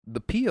The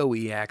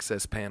PoE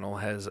access panel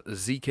has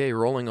ZK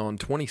rolling on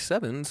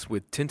 27s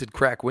with tinted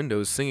crack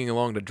windows singing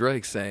along to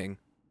Drake saying,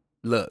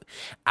 "Look,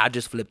 I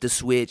just flipped the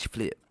switch,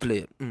 flip,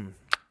 flip.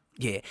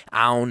 Yeah,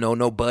 I don't know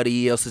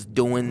nobody else is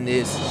doing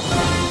this."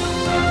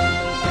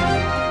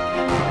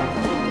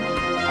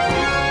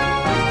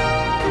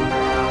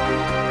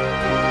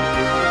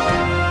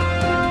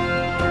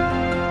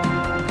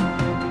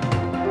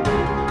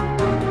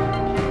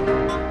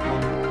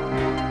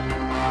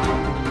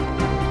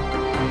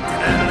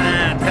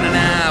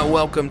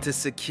 Welcome to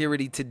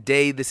Security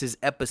Today. This is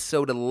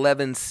episode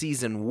 11,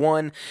 season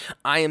 1.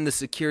 I am the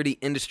security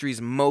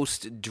industry's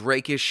most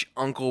Drakish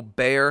Uncle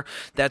Bear.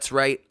 That's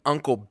right,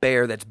 Uncle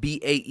Bear. That's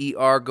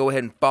B-A-E-R. Go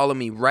ahead and follow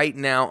me right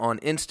now on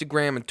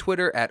Instagram and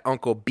Twitter at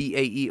Uncle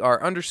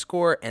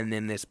BAER_, and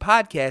then this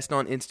podcast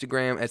on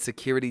Instagram at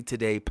Security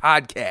Today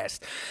Podcast.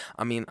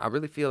 I mean, I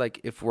really feel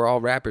like if we're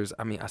all rappers,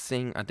 I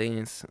sing, I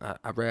dance,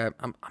 I rap.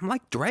 I'm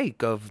like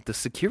Drake of the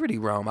security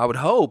realm, I would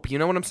hope. You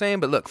know what I'm saying?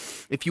 But look,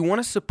 if you want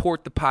to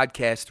support the podcast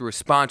through a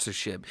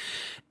sponsorship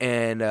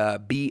and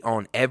be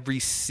on every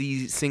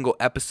single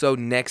episode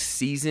next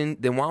season,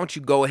 then why don't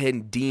you go ahead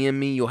and DM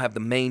me? You'll have the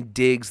main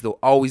digs. They'll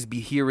always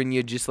be hearing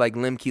you, just like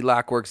Limkey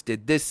Lockworks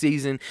did this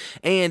season.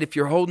 And if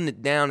you're holding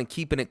it down and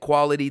keeping it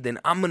quality, then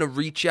I'm going to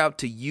reach out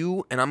to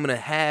you and I'm going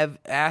to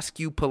ask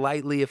you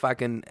politely if I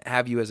can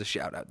have you as a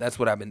shout out. That's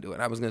what I've been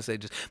doing. I was going to say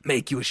just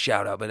make you a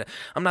shout out, but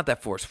I'm not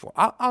that forceful.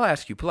 I'll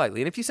ask you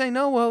politely. And if you say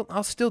no, well,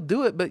 I'll still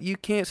do it, but you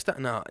can't stop.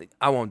 No,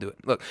 I won't do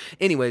it. Look,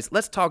 anyways,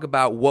 let's talk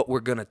about what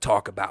we're going to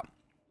talk about.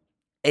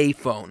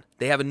 iPhone.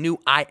 They have a new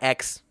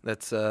iX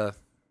that's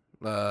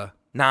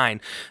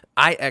 9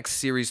 iX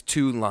Series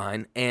 2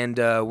 line, and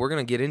we're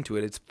going to get into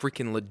it. It's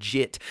freaking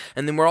legit.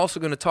 And then we're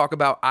also going to talk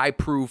about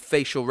iProve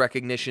facial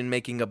recognition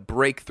making a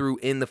breakthrough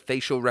in the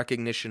facial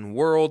recognition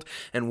world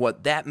and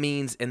what that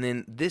means. And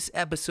then this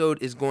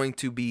episode is going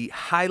to be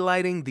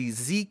highlighting the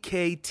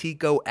ZK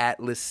Tico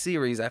Atlas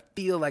series. I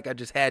feel like I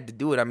just had to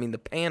do it. I mean, the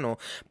panel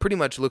pretty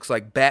much looks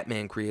like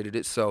Batman created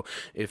it. So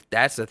if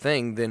that's a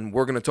thing, then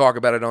we're going to talk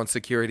about it on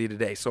Security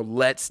Today. So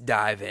let's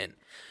dive in.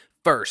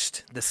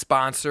 First, the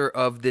sponsor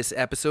of this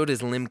episode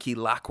is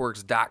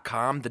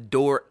LimkeyLockworks.com, the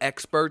door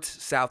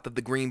experts south of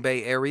the Green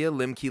Bay area.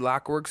 Limkey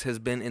Lockworks has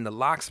been in the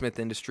locksmith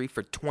industry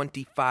for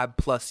 25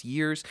 plus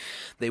years.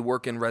 They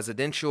work in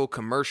residential,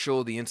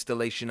 commercial, the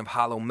installation of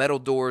hollow metal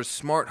doors,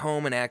 smart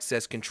home, and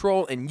access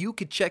control, and you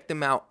could check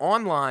them out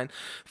online.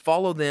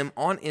 Follow them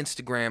on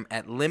Instagram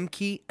at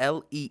Limkey,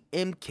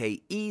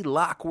 Lemke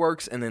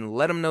Lockworks, and then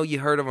let them know you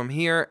heard of them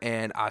here,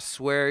 and I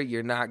swear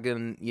you're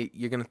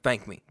gonna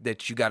thank me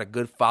that you got a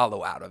good follow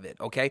out of it,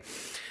 okay?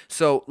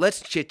 So let's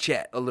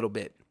chit-chat a little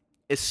bit.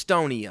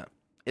 Estonia.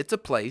 It's a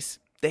place.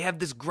 They have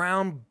this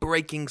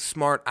groundbreaking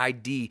smart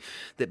ID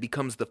that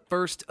becomes the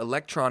first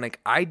electronic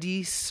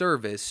ID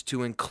service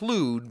to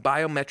include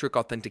biometric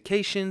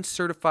authentication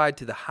certified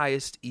to the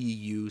highest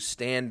EU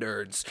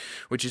standards,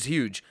 which is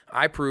huge.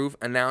 iProve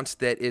announced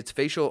that its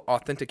facial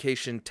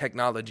authentication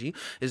technology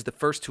is the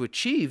first to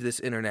achieve this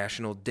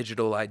international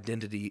digital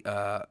identity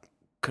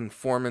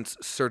conformance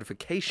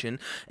certification,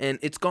 and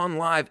it's gone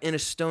live in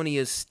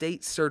Estonia's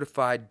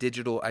state-certified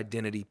digital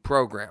identity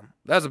program.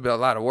 That's a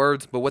lot of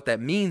words, but what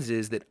that means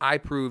is that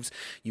iProve's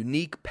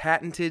unique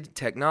patented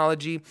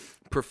technology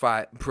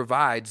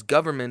provides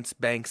governments,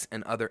 banks,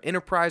 and other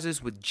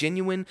enterprises with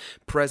genuine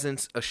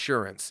presence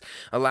assurance,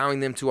 allowing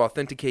them to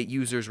authenticate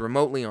users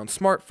remotely on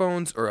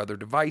smartphones or other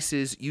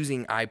devices.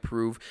 Using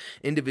iProve,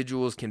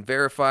 individuals can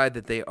verify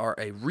that they are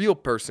a real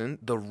person,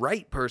 the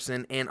right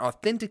person, and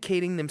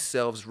authenticating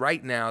themselves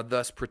right now,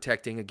 thus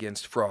protecting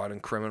against fraud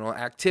and criminal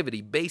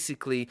activity.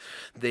 Basically,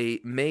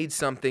 they made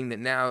something that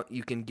now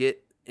you can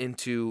get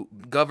into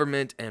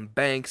government and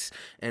banks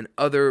and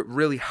other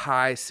really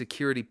high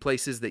security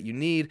places that you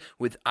need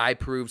with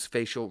iProve's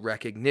facial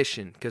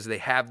recognition, because they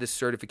have this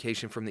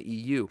certification from the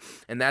EU,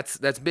 and that's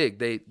big.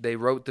 They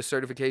wrote the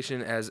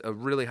certification as a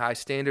really high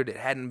standard. It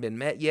hadn't been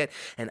met yet,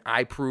 and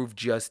iProve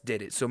just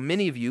did it. So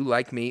many of you,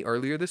 like me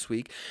earlier this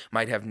week,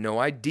 might have no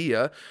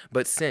idea,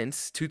 but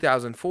since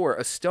 2004,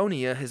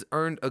 Estonia has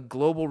earned a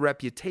global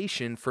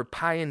reputation for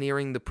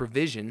pioneering the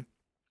provision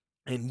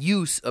and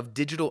use of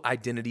digital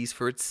identities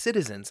for its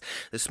citizens.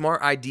 The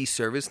Smart ID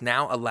service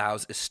now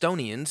allows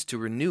Estonians to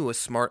renew a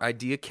Smart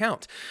ID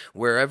account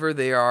wherever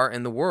they are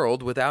in the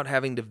world without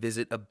having to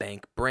visit a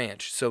bank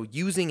branch. So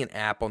using an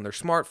app on their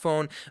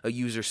smartphone, a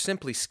user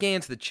simply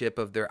scans the chip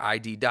of their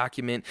ID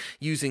document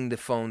using the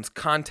phone's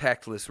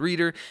contactless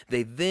reader.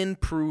 They then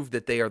prove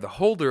that they are the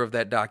holder of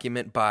that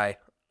document by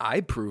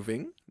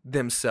iProving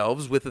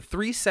themselves with a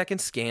 3-second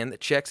scan that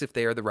checks if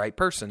they are the right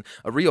person,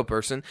 a real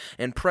person,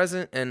 and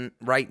present and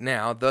right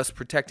now, thus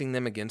protecting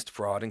them against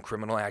fraud and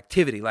criminal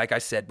activity. Like I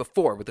said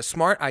before, with a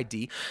Smart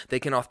ID, they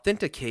can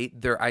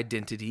authenticate their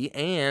identity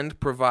and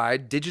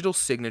provide digital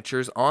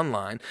signatures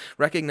online,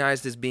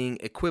 recognized as being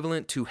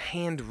equivalent to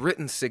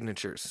handwritten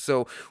signatures.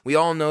 So we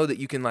all know that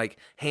you can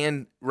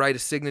hand write a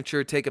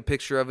signature, take a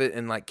picture of it,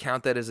 and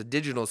count that as a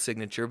digital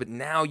signature, but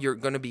now you're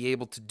going to be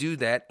able to do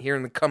that here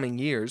in the coming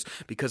years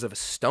because of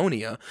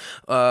Estonia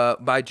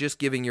by just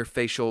giving your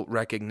facial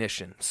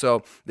recognition.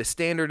 So the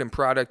standard and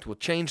product will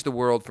change the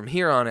world from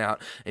here on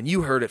out, and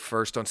you heard it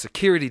first on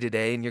Security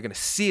Today, and you're going to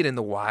see it in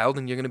the wild,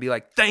 and you're going to be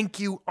like, thank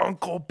you,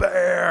 Uncle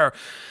Bear.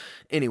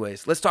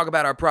 Anyways, let's talk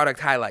about our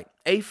product highlight.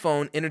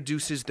 iPhone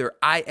introduces their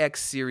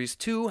iX Series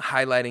 2,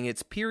 highlighting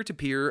its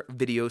peer-to-peer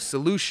video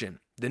solution.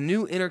 The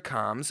new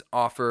intercoms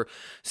offer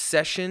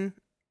session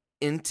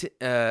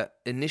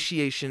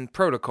initiation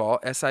protocol,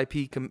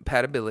 SIP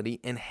compatibility,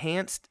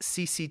 enhanced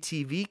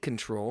CCTV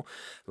control,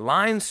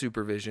 line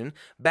supervision,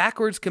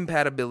 backwards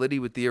compatibility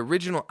with the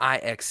original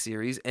iX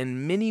series,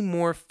 and many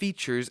more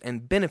features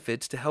and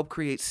benefits to help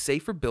create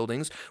safer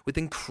buildings with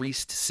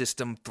increased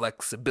system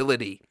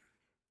flexibility.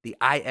 The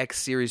iX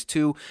Series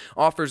 2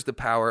 offers the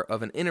power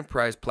of an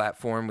enterprise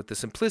platform with the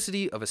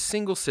simplicity of a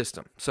single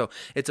system. So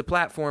it's a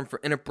platform for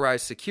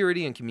enterprise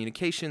security and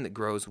communication that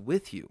grows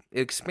with you.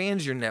 It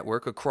expands your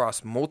network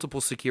across multiple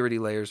security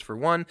layers for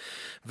one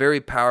very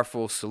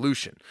powerful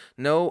solution.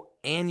 No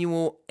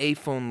annual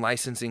iPhone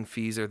licensing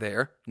fees are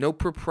there. No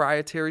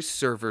proprietary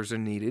servers are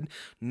needed.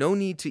 No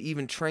need to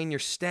even train your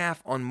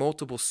staff on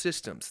multiple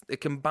systems. It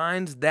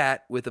combines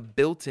that with a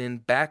built-in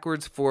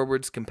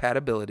backwards-forwards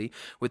compatibility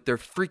with their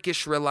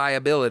freakish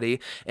reliability,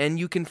 and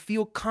you can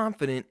feel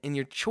confident in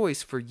your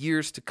choice for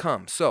years to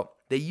come. So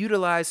they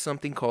utilize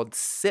something called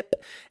SIP,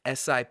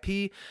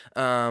 S-I-P,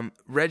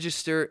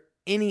 register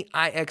any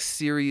iX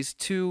Series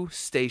 2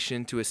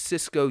 station to a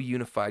Cisco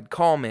Unified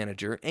Call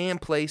Manager and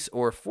place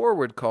or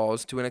forward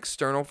calls to an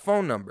external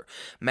phone number.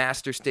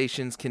 Master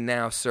stations can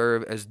now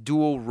serve as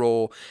dual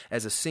role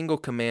as a single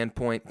command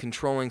point,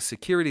 controlling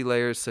security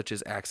layers such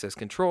as access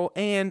control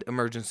and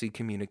emergency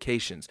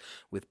communications.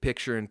 With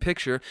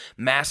picture-in-picture,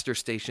 master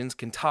stations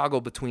can toggle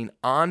between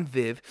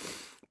on-viv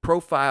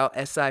profile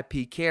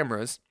SIP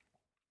cameras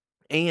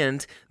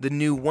and the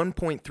new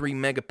 1.3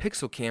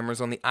 megapixel cameras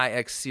on the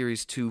iX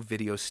Series 2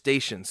 video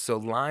stations. So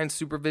line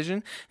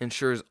supervision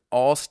ensures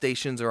all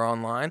stations are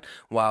online,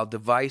 while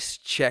device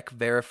check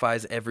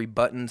verifies every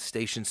button,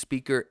 station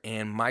speaker,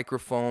 and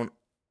microphone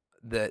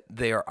that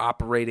they are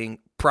operating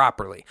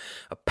properly.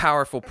 A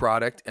powerful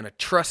product and a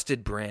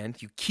trusted brand.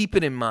 You keep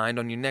it in mind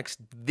on your next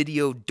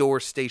video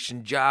door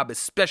station job,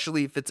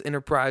 especially if it's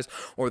enterprise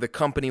or the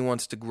company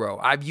wants to grow.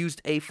 I've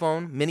used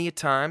iPhone many a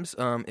times.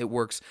 It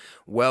works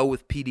well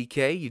with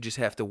PDK. You just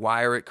have to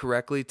wire it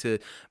correctly to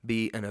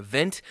be an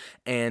event.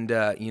 And,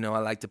 I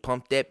like to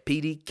pump that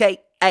PDK.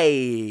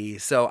 Hey,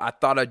 so I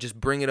thought I'd just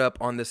bring it up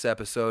on this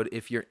episode.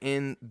 If you're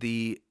in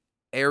the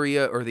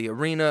area or the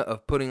arena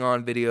of putting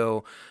on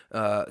video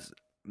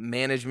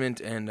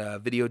management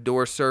and video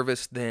door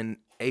service, then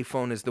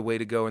iPhone is the way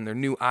to go, and their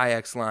new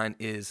iX line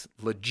is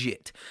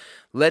legit.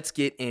 Let's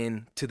get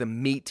into the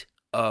meat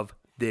of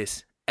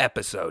this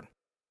episode.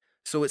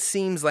 So it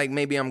seems like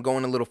maybe I'm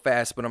going a little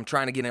fast, but I'm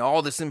trying to get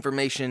all this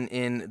information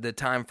in the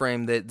time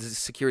frame that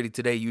Security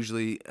Today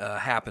usually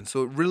happens.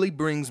 So it really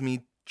brings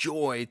me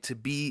joy to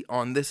be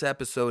on this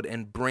episode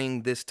and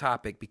bring this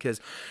topic, because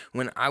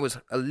when I was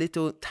a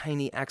little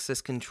tiny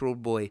access control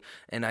boy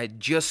and I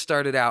just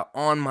started out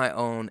on my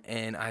own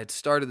and I had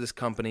started this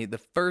company, the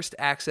first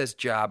access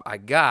job I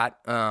got,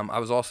 I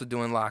was also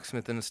doing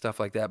locksmithing and stuff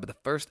like that, but the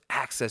first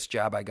access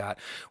job I got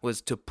was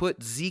to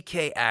put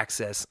ZK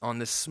Access on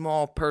this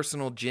small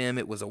personal gym.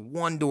 It was a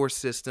one-door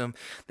system.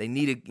 They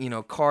needed,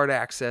 card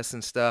access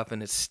and stuff,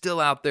 and it's still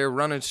out there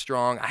running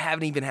strong. I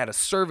haven't even had a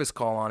service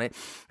call on it,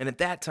 and at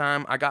that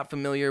time, I got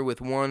familiar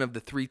with one of the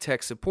 3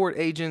 tech support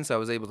agents. I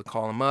was able to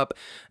call them up,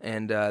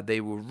 and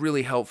they were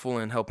really helpful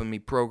in helping me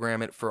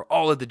program it for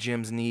all of the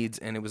gym's needs,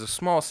 and it was a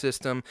small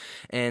system,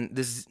 and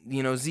this,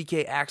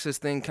 ZK Access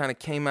thing kind of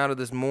came out of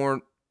this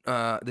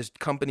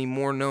company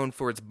more known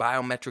for its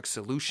biometric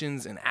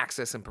solutions and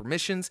access and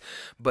permissions,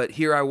 but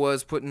here I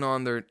was putting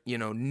on their,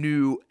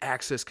 new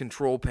access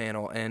control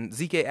panel, and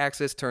ZK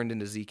Access turned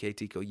into ZK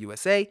Tico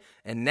USA,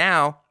 and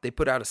now they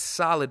put out a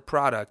solid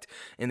product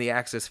in the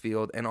access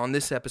field, and on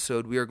this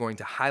episode, we are going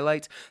to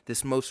highlight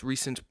this most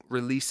recent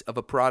release of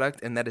a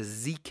product, and that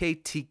is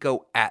ZK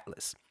Tico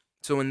Atlas.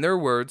 So in their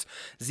words,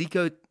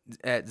 Zico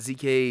at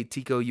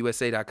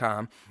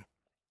zkticousa.com,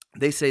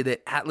 they say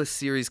that Atlas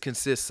series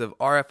consists of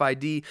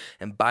RFID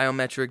and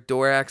biometric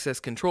door access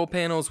control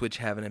panels, which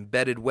have an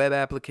embedded web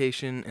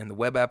application, and the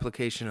web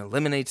application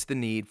eliminates the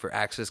need for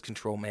access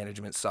control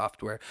management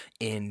software,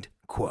 end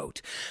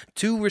quote.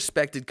 2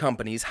 respected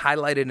companies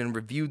highlighted and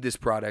reviewed this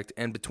product,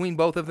 and between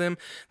both of them,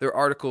 their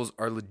articles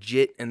are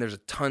legit, and there's a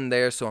ton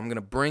there, so I'm going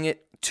to bring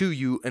it to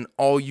you and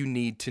all you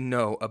need to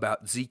know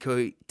about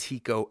ZK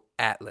Tico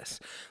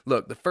Atlas.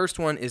 Look, the first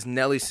one is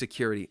Nelly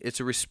Security. It's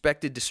a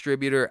respected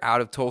distributor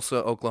out of Tulsa,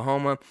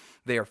 Oklahoma.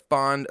 They are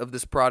fond of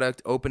this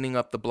product, opening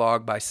up the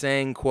blog by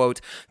saying, quote,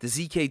 "The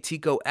ZK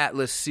Tico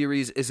Atlas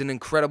series is an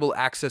incredible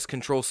access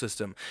control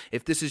system.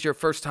 If this is your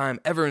first time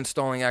ever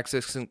installing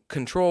access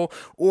control,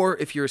 or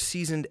if you're a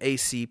seasoned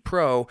AC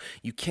pro,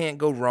 you can't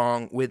go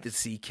wrong with the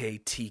ZK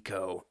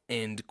Tico,"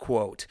 end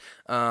quote.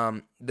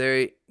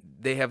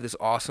 they have this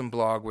awesome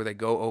blog where they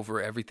go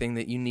over everything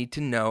that you need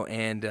to know,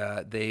 and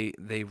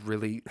they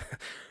really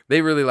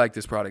they really like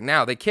this product.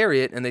 Now they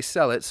carry it and they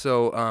sell it,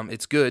 so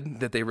it's good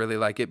that they really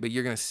like it. But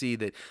you're gonna see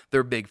that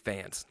they're big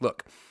fans.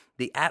 Look,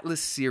 the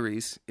Atlas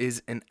series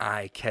is an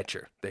eye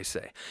catcher, they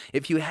say.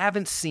 If you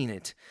haven't seen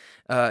it,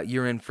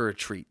 you're in for a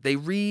treat. They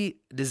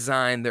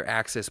redesigned their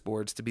access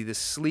boards to be this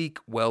sleek,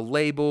 well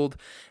labeled,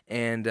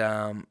 and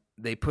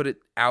they put it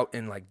out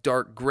in like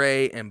dark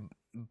gray and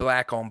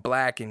black on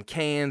black in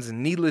cans,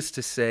 and needless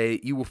to say,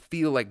 you will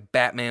feel like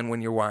Batman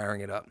when you're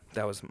wiring it up.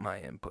 That was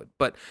my input.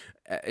 But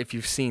if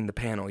you've seen the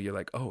panel, you're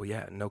like, oh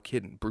yeah, no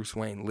kidding. Bruce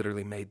Wayne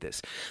literally made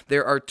this.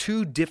 There are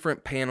two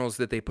different panels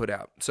that they put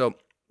out. So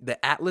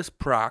the Atlas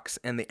Prox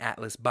and the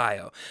Atlas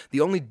Bio.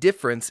 The only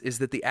difference is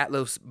that the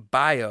Atlas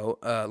Bio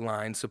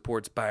line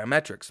supports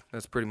biometrics.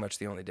 That's pretty much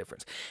the only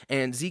difference.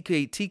 And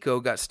ZK Tico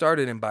got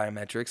started in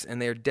biometrics,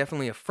 and they're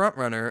definitely a front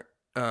runner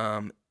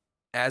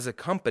as a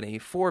company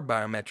for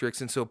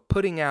biometrics. And so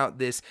putting out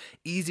this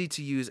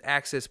easy-to-use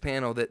access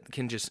panel that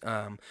can just,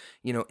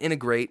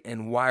 integrate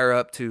and wire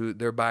up to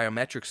their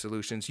biometric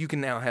solutions. You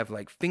can now have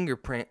like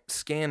fingerprint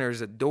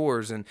scanners at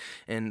doors and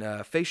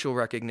facial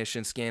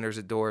recognition scanners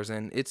at doors,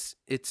 and it's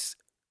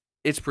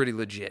pretty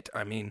legit.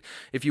 I mean,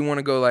 if you want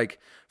to go like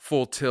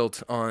full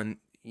tilt on,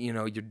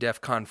 your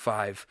DEFCON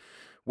 5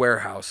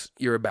 warehouse,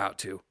 you're about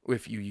to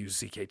if you use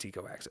ZK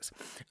Tico Access.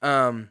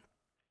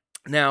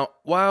 Now,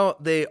 while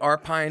they are a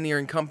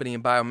pioneering company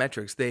in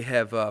biometrics, they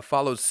have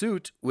followed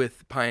suit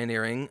with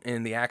pioneering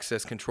in the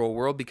access control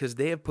world because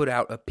they have put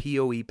out a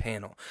PoE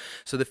panel.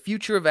 So the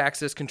future of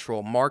access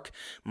control, mark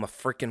my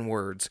frickin'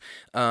 words,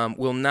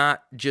 will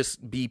not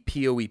just be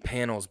PoE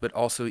panels, but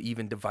also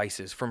even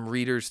devices. From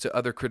readers to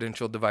other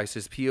credential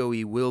devices,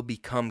 PoE will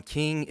become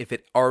king if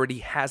it already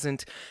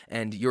hasn't,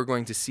 and you're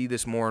going to see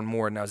this more and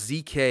more. Now,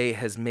 ZK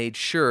has made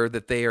sure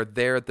that they are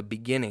there at the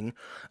beginning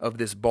of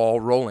this ball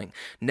rolling.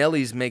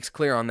 Nelly's makes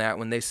clear on that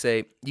when they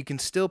say you can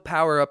still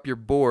power up your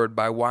board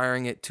by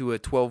wiring it to a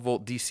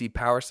 12-volt DC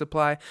power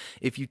supply.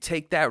 If you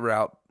take that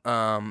route,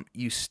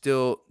 you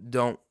still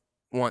don't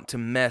want to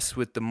mess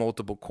with the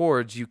multiple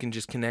cords. You can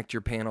just connect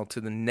your panel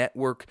to the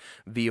network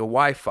via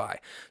Wi-Fi.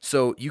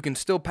 So you can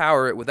still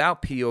power it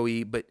without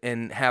PoE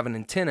and have an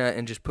antenna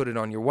and just put it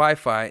on your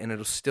Wi-Fi, and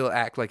it'll still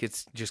act like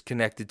it's just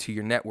connected to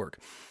your network.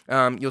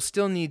 You'll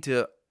still need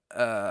to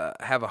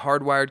have a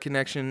hardwired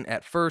connection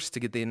at first to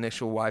get the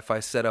initial Wi-Fi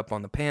set up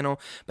on the panel,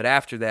 but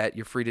after that,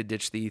 you're free to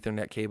ditch the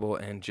Ethernet cable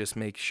and just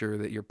make sure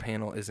that your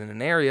panel is in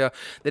an area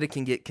that it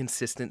can get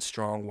consistent,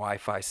 strong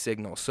Wi-Fi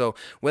signal. So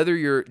whether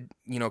you're,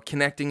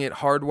 connecting it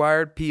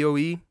hardwired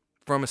PoE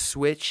from a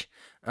switch,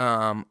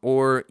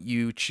 or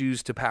you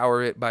choose to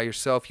power it by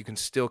yourself, you can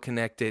still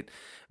connect it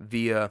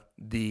via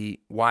the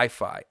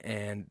Wi-Fi,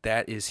 and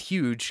that is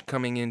huge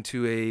coming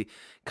into a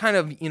kind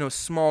of,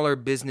 smaller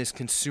business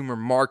consumer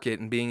market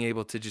and being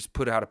able to just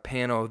put out a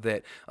panel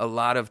that a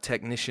lot of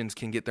technicians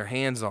can get their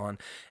hands on,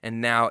 and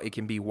now it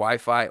can be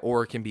Wi-Fi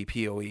or it can be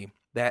PoE.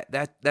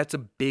 That's a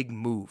big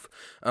move.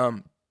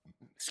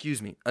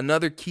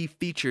 Another key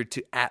feature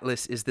to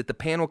Atlas is that the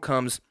panel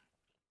comes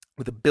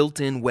with a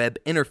built-in web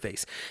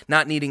interface,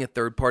 not needing a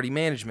third-party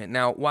management.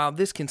 Now, while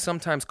this can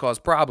sometimes cause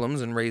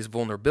problems and raise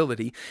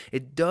vulnerability,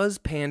 it does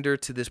pander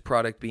to this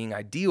product being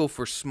ideal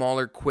for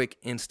smaller, quick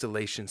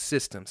installation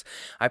systems.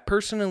 I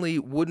personally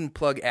wouldn't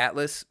plug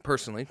Atlas,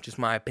 just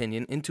my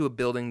opinion, into a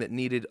building that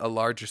needed a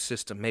larger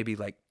system, maybe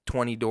like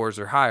 20 doors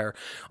or higher,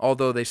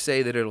 although they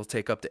say that it'll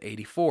take up to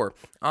 84.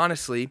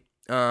 Honestly,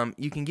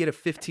 you can get a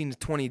 15 to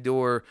 20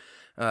 door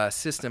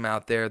system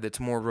out there that's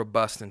more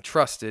robust and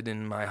trusted,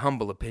 in my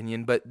humble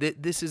opinion. But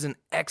this is an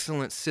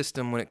excellent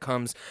system when it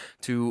comes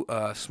to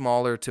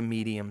smaller to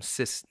medium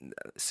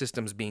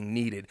systems being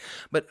needed.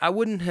 But I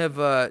wouldn't have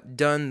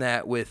done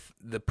that with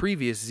the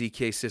previous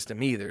ZK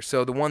system either.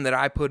 So the one that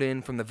I put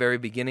in from the very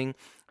beginning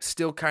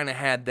still kind of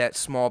had that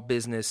small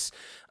business,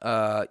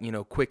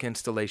 quick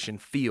installation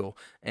feel.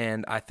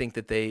 And I think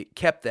that they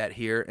kept that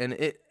here. And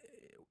it,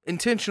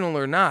 intentional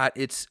or not,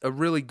 it's a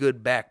really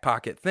good back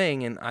pocket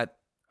thing. And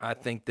I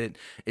think that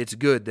it's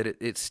good that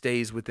it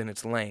stays within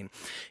its lane.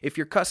 If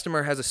your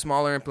customer has a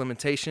smaller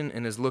implementation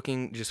and is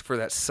looking just for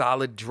that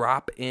solid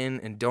drop in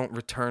and don't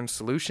return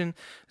solution,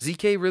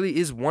 ZK really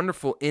is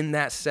wonderful in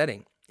that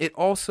setting. It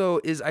also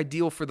is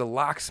ideal for the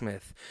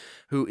locksmith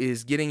who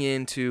is getting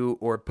into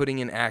or putting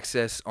in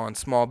access on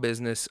small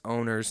business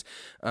owners,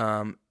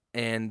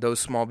 and those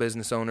small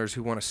business owners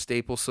who want a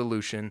staple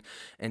solution,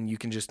 and you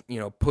can just,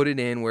 put it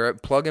in where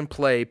it plug and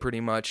play pretty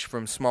much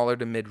from smaller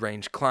to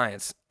mid-range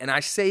clients. And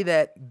I say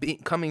that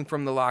coming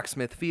from the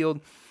locksmith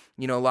field.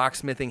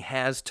 Locksmithing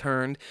has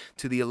turned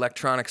to the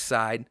electronic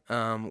side.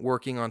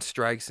 Working on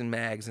strikes and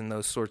mags and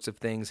those sorts of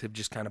things have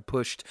just kind of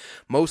pushed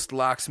most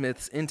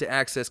locksmiths into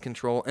access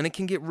control, and it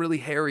can get really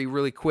hairy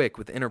really quick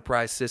with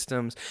enterprise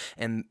systems,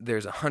 and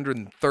there's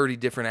 130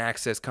 different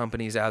access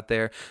companies out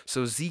there.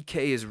 So ZK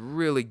is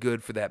really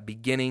good for that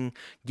beginning,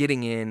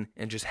 getting in,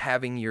 and just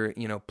having your,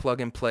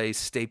 plug and play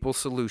staple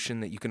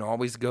solution that you can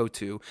always go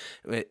to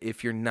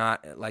if you're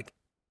not like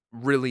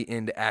really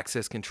into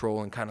access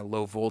control and kind of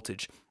low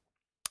voltage.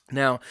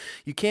 Now,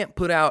 you can't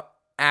put out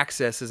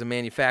access as a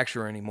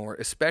manufacturer anymore,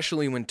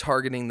 especially when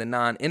targeting the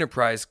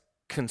non-enterprise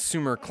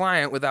consumer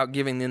client without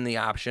giving them the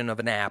option of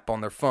an app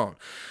on their phone.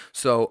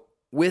 So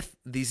with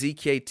the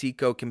ZK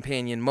Tico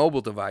companion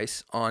mobile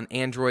device on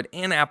Android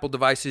and Apple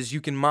devices, you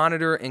can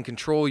monitor and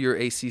control your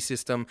AC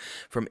system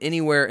from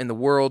anywhere in the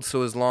world,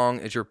 so as long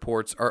as your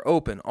ports are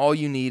open. All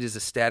you need is a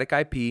static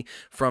IP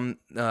from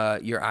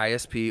your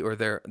ISP or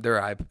their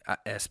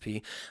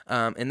ISP.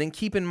 And then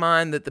keep in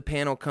mind that the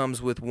panel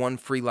comes with one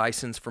free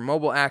license for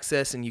mobile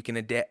access, and you can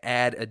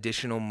add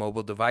additional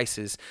mobile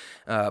devices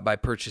by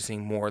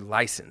purchasing more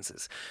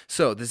licenses.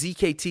 So the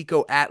ZK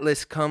Tico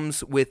Atlas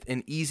comes with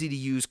an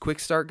easy-to-use quick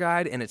start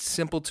guide, and it's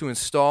simple to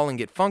install and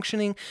get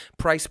functioning.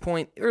 Price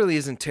point really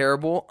isn't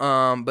terrible,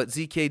 but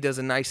ZK does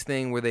a nice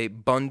thing where they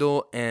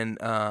bundle and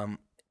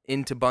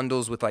into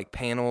bundles with like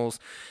panels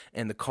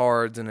and the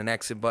cards and an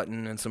exit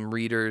button and some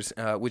readers,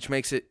 which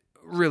makes it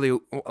really,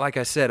 like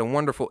I said, a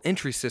wonderful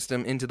entry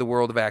system into the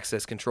world of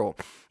access control.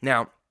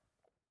 Now,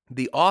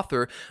 the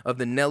author of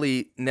the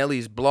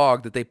Nelly's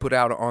blog that they put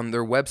out on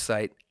their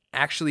website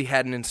actually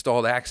hadn't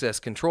installed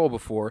access control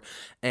before,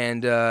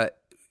 and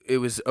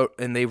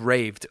and they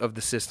raved of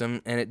the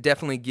system, and it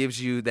definitely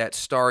gives you that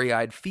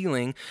starry-eyed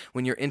feeling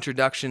when your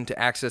introduction to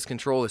access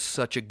control is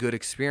such a good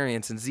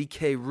experience, and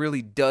ZK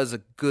really does a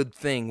good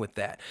thing with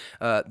that.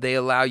 They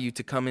allow you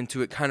to come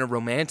into it kind of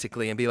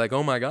romantically and be like,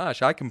 oh my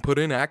gosh, I can put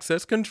in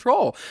access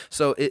control.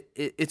 So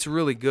it's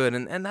really good,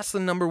 and that's the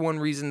number one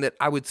reason that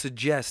I would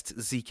suggest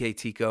ZK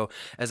Tico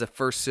as a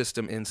first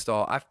system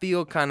install. I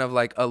feel kind of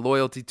like a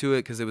loyalty to it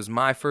because it was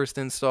my first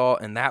install,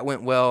 and that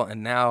went well,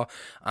 and now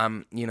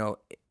I'm,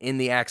 in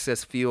the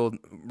access field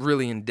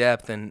really in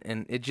depth,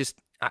 and it just,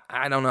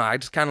 I don't know, I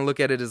just kind of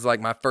look at it as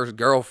like my first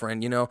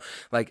girlfriend,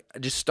 like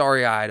just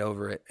starry-eyed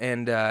over it,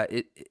 and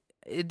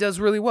it does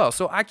really well.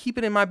 So I keep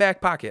it in my back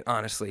pocket,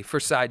 honestly, for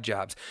side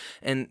jobs,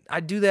 and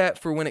I do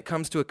that for when it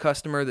comes to a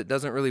customer that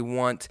doesn't really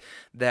want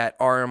that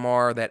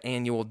RMR, that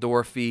annual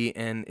door fee,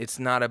 and it's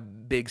not a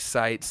big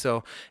site,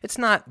 so it's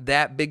not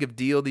that big of a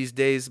deal these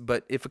days.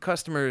 But if a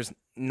customer is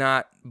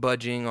not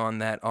budging on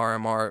that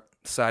RMR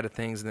side of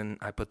things, then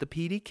I put the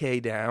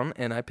PDK down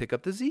and I pick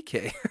up the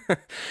ZK.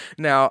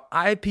 Now,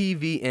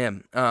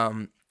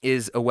 IPVM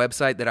is a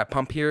website that I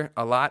pump here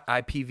a lot,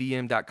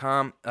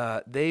 IPVM.com.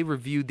 They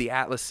reviewed the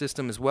Atlas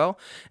system as well,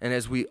 and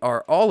as we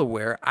are all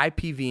aware,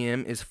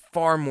 IPVM is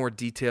far more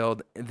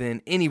detailed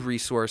than any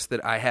resource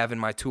that I have in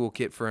my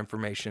toolkit for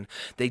information.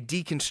 They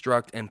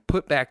deconstruct and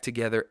put back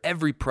together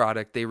every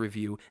product they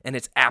review, and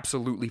it's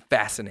absolutely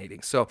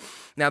fascinating. So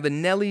now the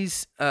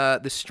Nelly's,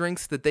 the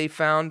strengths that they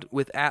found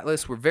with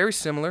Atlas were very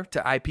similar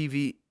to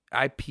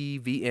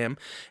IPVM,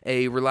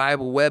 a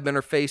reliable web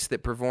interface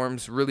that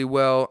performs really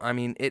well. I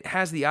mean, it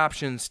has the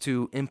options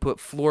to input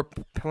floor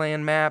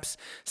plan maps,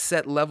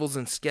 set levels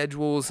and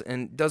schedules,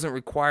 and doesn't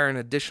require an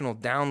additional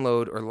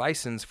download or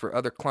license for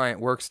other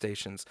client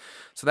workstations.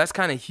 So that's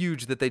kind of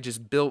huge that they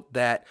just built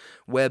that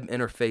web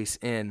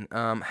interface in.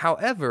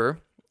 However,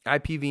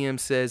 IPVM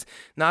says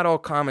not all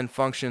common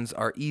functions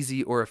are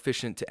easy or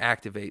efficient to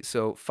activate,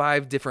 so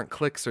 5 different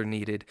clicks are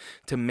needed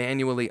to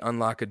manually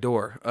unlock a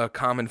door. A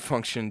common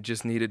function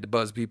just needed to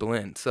buzz people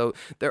in. So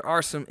there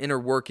are some inner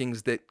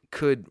workings that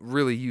could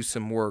really use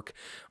some work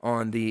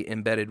on the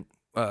embedded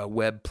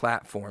web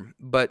platform,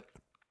 but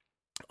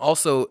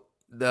also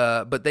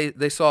but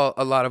they saw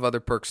a lot of other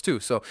perks too.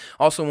 So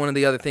also one of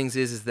the other things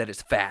is that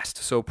it's fast.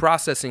 So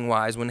processing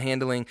wise, when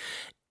handling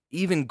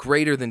even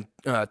greater than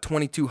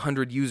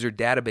 2,200 user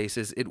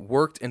databases, it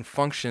worked and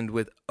functioned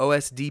with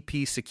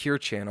OSDP Secure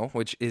Channel,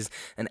 which is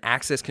an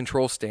access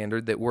control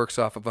standard that works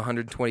off of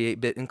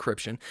 128-bit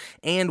encryption,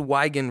 and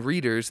Wigen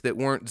readers that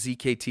weren't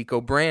ZK Tico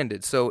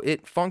branded. So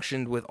it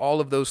functioned with all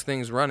of those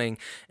things running,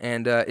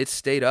 and it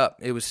stayed up.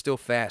 It was still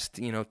fast,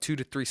 2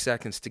 to 3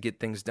 seconds to get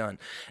things done.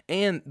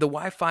 And the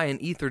Wi-Fi and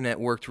Ethernet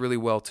worked really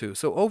well too.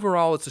 So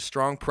overall, it's a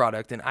strong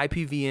product, and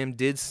IPVM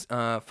did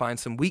find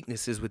some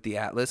weaknesses with the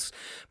Atlas,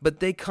 but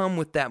they come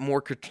with that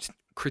more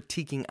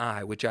critiquing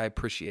eye, which I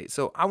appreciate.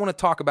 So I want to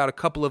talk about a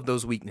couple of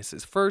those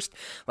weaknesses. First,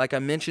 like I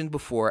mentioned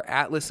before,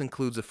 Atlas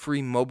includes a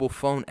free mobile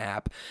phone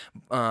app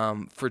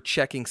for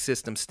checking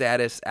system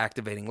status,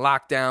 activating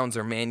lockdowns,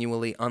 or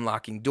manually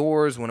unlocking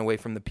doors when away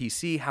from the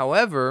PC.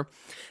 However,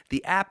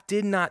 the app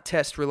did not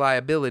test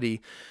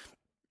reliably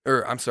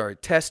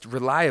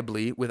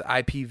with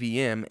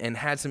IPVM and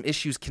had some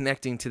issues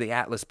connecting to the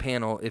Atlas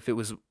panel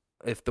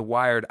if the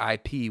wired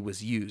IP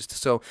was used.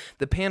 So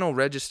the panel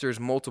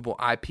registers multiple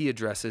IP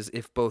addresses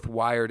if both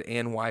wired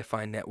and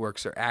Wi-Fi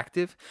networks are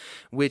active,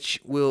 which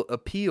will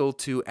appeal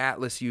to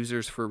Atlas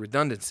users for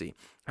redundancy.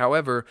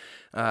 However,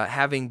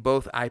 having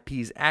both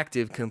IPs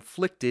active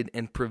conflicted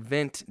and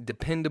prevent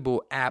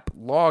dependable app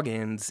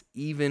logins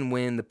even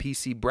when the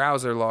PC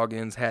browser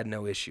logins had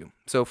no issue.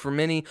 So for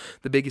many,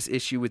 the biggest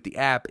issue with the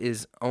app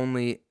is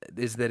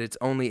that it's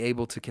only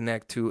able to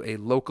connect to a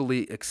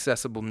locally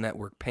accessible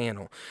network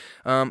panel.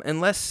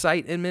 Unless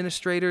site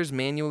administrators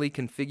manually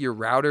configure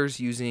routers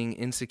using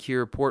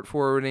insecure port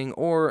forwarding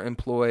or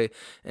employ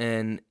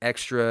an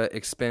extra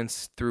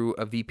expense through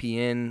a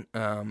VPN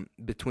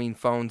between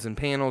phones and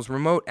panels,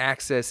 remote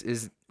access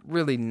is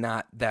really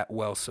not that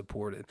well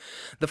supported.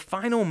 The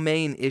final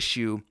main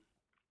issue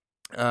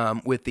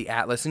with the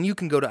Atlas, and you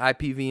can go to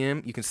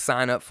IPVM, you can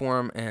sign up for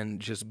them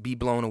and just be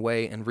blown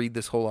away and read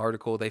this whole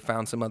article. They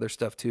found some other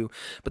stuff too.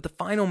 But the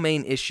final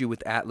main issue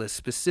with Atlas,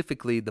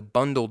 specifically the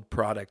bundled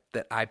product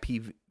that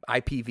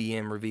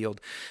IPVM revealed,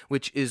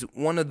 which is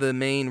one of the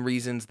main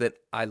reasons that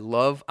I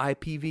love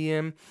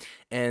IPVM,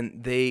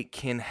 and they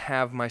can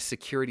have my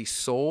security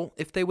soul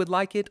if they would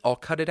like it. I'll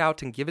cut it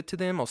out and give it to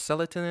them. I'll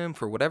sell it to them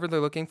for whatever they're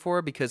looking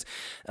for, because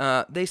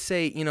they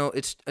say,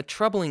 it's a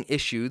troubling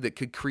issue that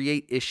could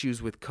create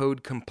issues with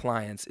code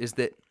compliance, is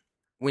that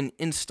when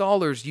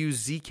installers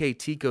use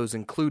ZKTeco's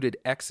included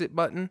exit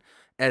button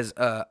as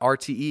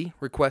RTE,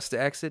 request to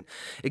exit,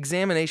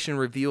 examination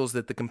reveals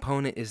that the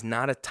component is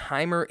not a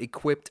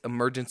timer-equipped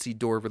emergency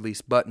door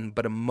release button,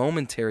 but a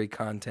momentary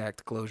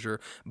contact closure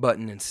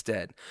button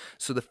instead.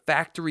 So the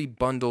factory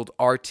bundled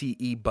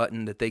RTE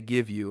button that they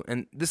give you,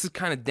 and this is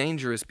kind of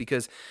dangerous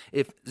because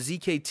if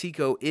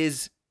ZKTeco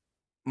is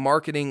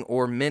marketing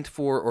or meant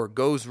for or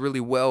goes really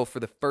well for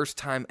the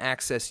first-time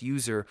access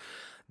user,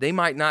 they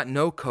might not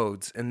know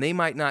codes and they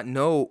might not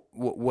know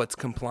what's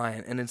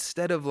compliant. And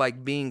instead of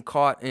being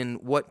caught in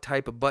what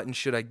type of button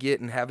should I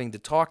get and having to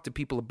talk to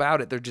people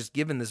about it, they're just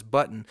given this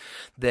button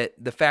that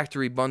the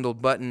factory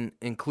bundled button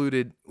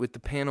included with the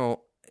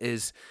panel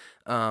is,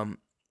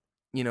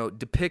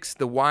 depicts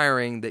the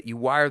wiring that you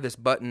wire this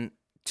button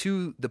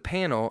to the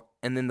panel,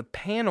 and then the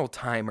panel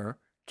timer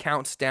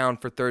counts down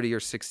for 30 or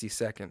 60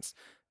 seconds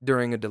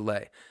during a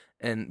delay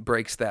and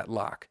breaks that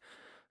lock.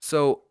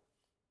 So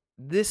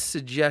this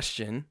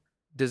suggestion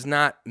does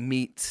not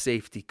meet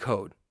safety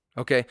code.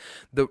 Okay,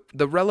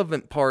 the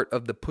relevant part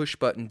of the push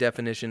button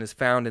definition is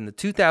found in the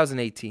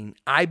 2018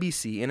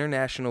 IBC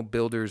International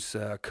Builders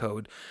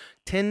Code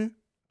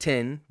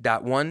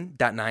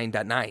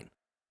 10.10.1.9.9.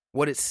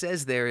 What it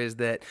says there is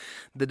that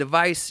the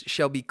device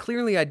shall be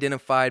clearly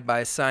identified by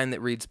a sign that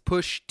reads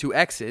push to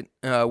exit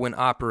when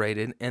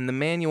operated, and the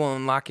manual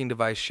unlocking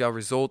device shall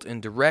result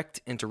in direct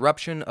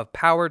interruption of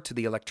power to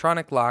the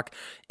electronic lock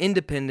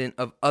independent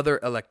of other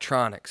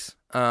electronics.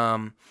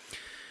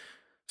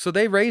 So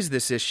they raised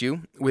this issue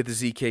with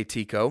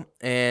ZKTeco,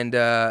 and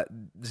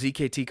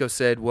ZKTeco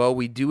said, well,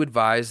 we do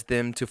advise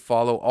them to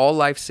follow all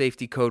life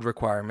safety code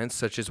requirements,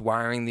 such as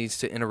wiring these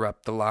to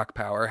interrupt the lock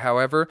power.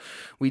 However,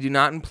 we do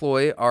not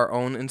employ our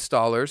own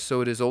installers,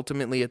 so it is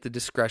ultimately at the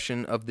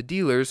discretion of the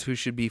dealers, who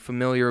should be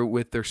familiar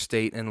with their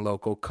state and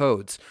local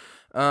codes.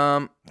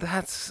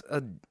 That's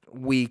a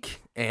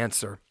weak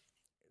answer.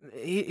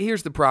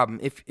 Here's the problem.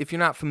 If you're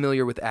not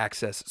familiar with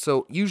access,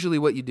 so usually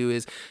what you do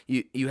is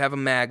you have a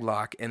mag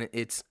lock, and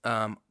it's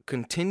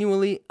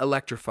continually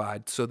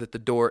electrified so that the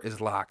door is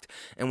locked.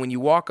 And when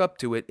you walk up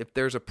to it, if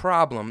there's a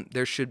problem,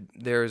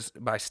 there's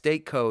by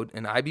state code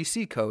and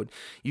IBC code,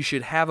 you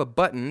should have a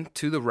button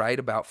to the right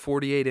about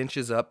 48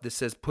 inches up that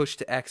says push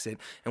to exit.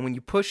 And when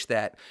you push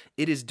that,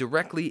 it is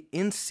directly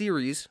in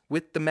series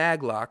with the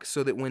mag lock,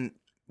 so that when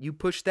you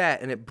push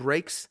that and it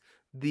breaks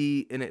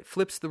and it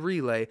flips the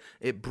relay,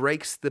 it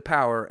breaks the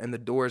power and the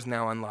door is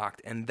now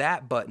unlocked. And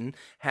that button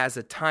has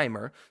a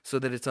timer so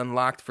that it's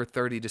unlocked for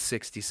 30 to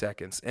 60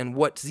 seconds. And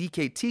what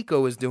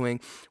ZKTeco is doing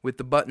with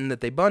the button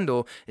that they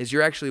bundle is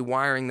you're actually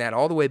wiring that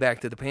all the way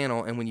back to the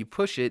panel, and when you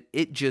push it,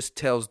 it just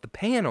tells the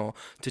panel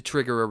to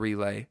trigger a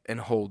relay and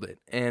hold it.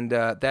 And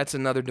that's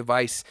another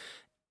device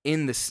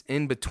in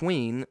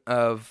between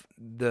of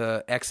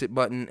the exit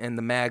button and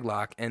the mag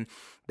lock, and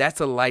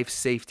that's a life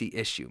safety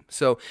issue.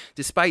 So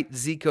despite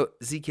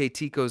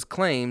ZKTeco's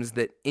claims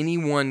that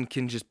anyone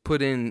can just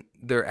put in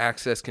their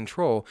access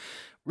control,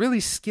 really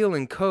skill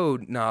and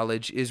code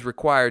knowledge is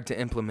required to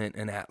implement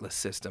an Atlas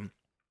system,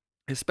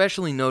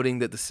 especially noting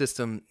that the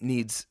system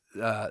needs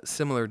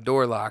similar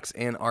door locks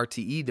and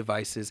RTE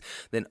devices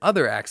than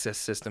other access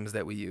systems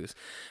that we use.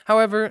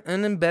 However,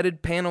 an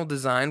embedded panel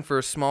design for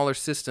a smaller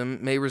system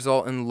may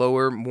result in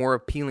lower, more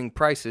appealing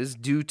prices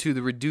due to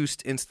the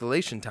reduced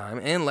installation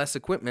time and less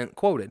equipment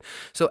quoted.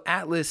 So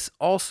Atlas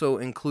also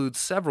includes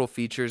several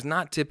features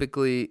not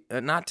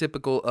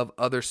typical of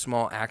other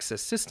small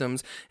access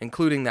systems,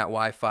 including that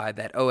Wi-Fi,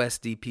 that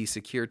OSDP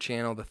secure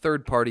channel, the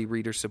third-party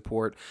reader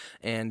support,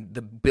 and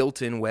the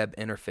built-in web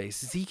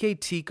interface.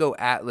 ZKTeco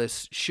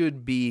Atlas should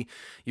be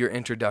your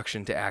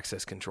introduction to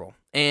access control.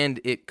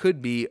 And it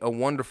could be a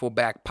wonderful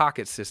back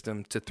pocket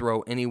system to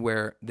throw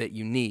anywhere that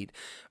you need.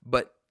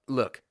 But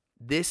look,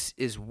 this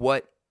is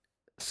what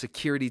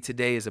security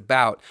today is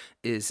about,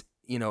 is,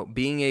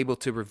 being able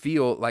to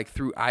reveal, like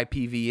through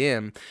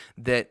IPVM,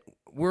 that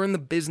we're in the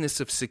business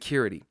of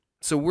security.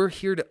 So we're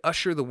here to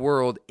usher the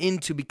world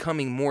into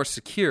becoming more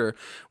secure,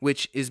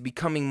 which is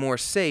becoming more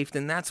safe.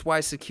 And that's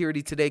why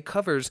Security Today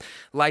covers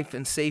life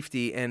and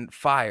safety and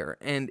fire.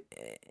 And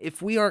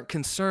if we aren't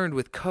concerned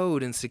with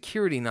code and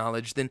security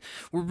knowledge, then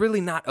we're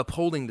really not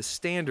upholding the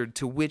standard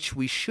to which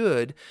we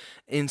should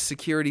in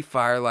security,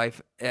 fire,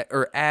 life,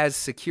 or as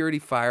security,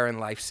 fire, and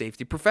life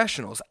safety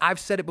professionals. I've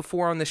said it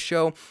before on the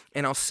show,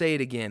 and I'll say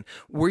it again.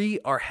 We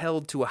are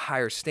held to a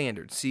higher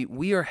standard. See,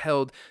 we are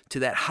held to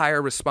that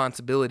higher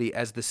responsibility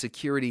as the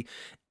security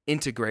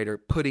integrator,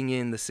 putting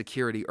in the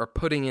security or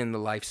putting in the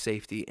life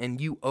safety, and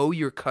you owe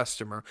your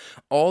customer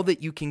all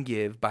that you can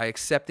give by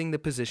accepting the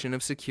position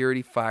of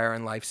security, fire,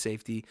 and life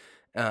safety,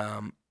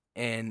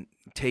 and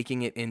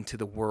taking it into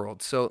the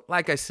world. So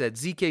like I said,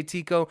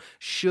 ZK-TiCo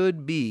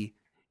should be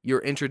your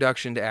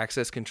introduction to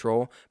access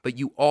control, but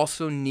you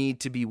also need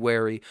to be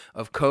wary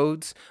of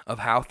codes, of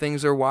how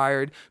things are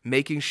wired,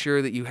 making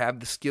sure that you have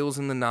the skills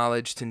and the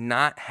knowledge to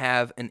not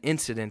have an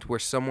incident where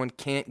someone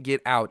can't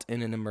get out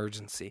in an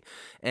emergency.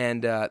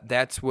 And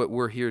that's what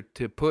we're here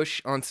to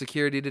push on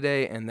Security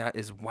Today, and that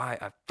is why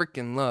I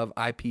freaking love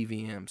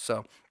IPVM.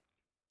 So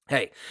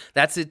hey,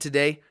 that's it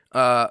today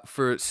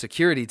for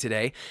Security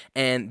Today.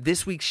 And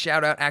this week's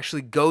shout out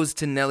actually goes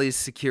to Nelly's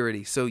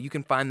Security. So you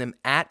can find them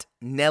at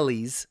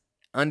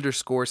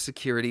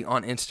Nelly's_security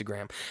on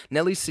Instagram.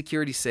 Nelly's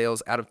Security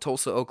Sales out of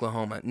Tulsa,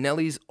 Oklahoma.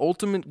 Nelly's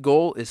ultimate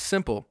goal is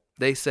simple.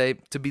 They say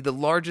to be the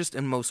largest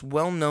and most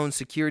well-known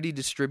security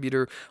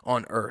distributor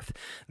on earth.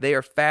 They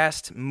are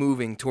fast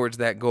moving towards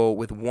that goal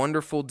with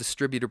wonderful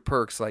distributor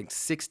perks like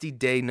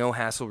 60-day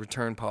no-hassle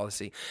return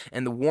policy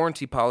and the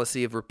warranty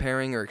policy of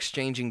repairing or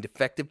exchanging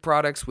defective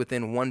products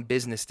within 1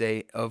 business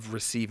day of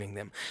receiving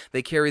them.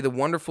 They carry the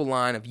wonderful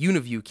line of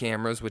UniView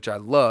cameras, which I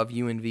love,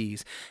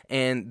 UNVs,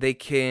 and they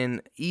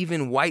can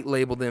even white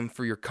label them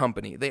for your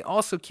company. They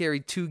also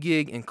carry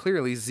 2GIG and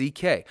clearly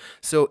ZK.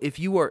 So if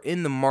you are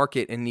in the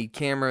market and need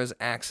cameras,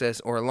 access,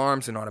 or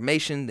alarms and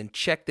automation, then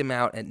check them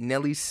out at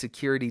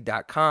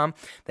NellysSecurity.com.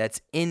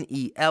 That's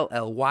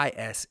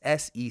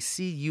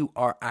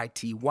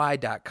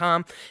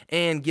NellysSecurity.com,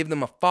 and give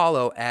them a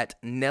follow at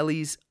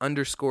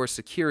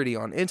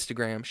Nelly's_security on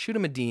Instagram. Shoot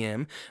them a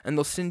DM, and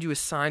they'll send you a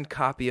signed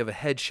copy of a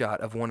headshot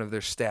of one of their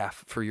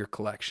staff for your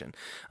collection.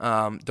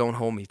 Don't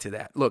hold me to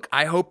that. Look,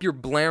 I hope you're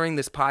blaring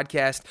this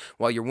podcast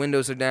while your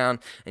windows are down,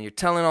 and you're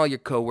telling all your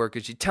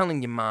coworkers, you're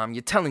telling your mom,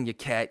 you're telling your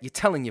cat, you're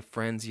telling your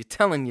friends, you're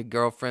telling your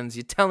girlfriends,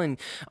 you're telling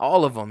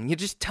all of them. You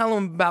just tell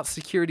them about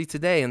Security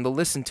Today, and they'll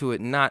listen to it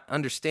and not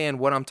understand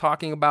what I'm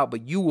talking about,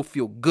 but you will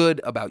feel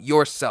good about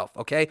yourself,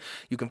 okay?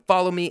 You can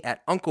follow me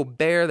at Uncle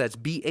Bear, that's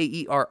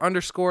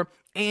BAER_,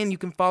 and you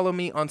can follow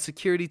me on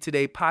Security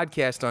Today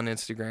Podcast on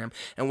Instagram.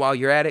 And while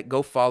you're at it,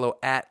 go follow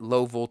at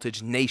Low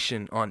Voltage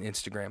Nation on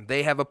Instagram.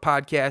 They have a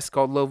podcast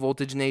called Low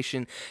Voltage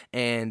Nation,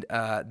 and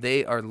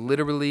they are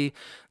literally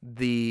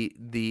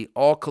the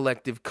all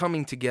collective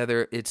coming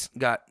together. It's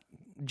got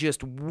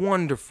just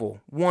wonderful,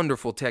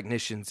 wonderful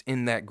technicians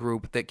in that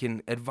group that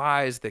can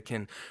advise, that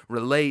can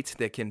relate,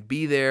 that can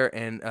be there,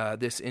 and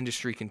this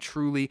industry can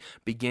truly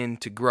begin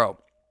to grow.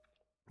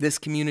 This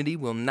community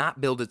will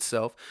not build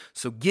itself,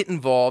 so get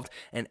involved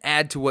and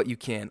add to what you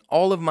can.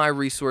 All of my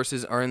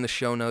resources are in the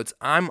show notes.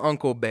 I'm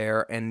Uncle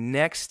Bear, and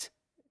next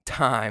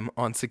time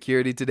on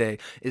Security Today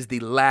is the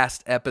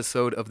last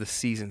episode of the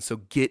season,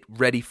 so get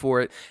ready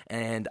for it,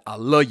 and I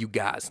love you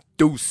guys.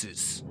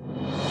 Deuces.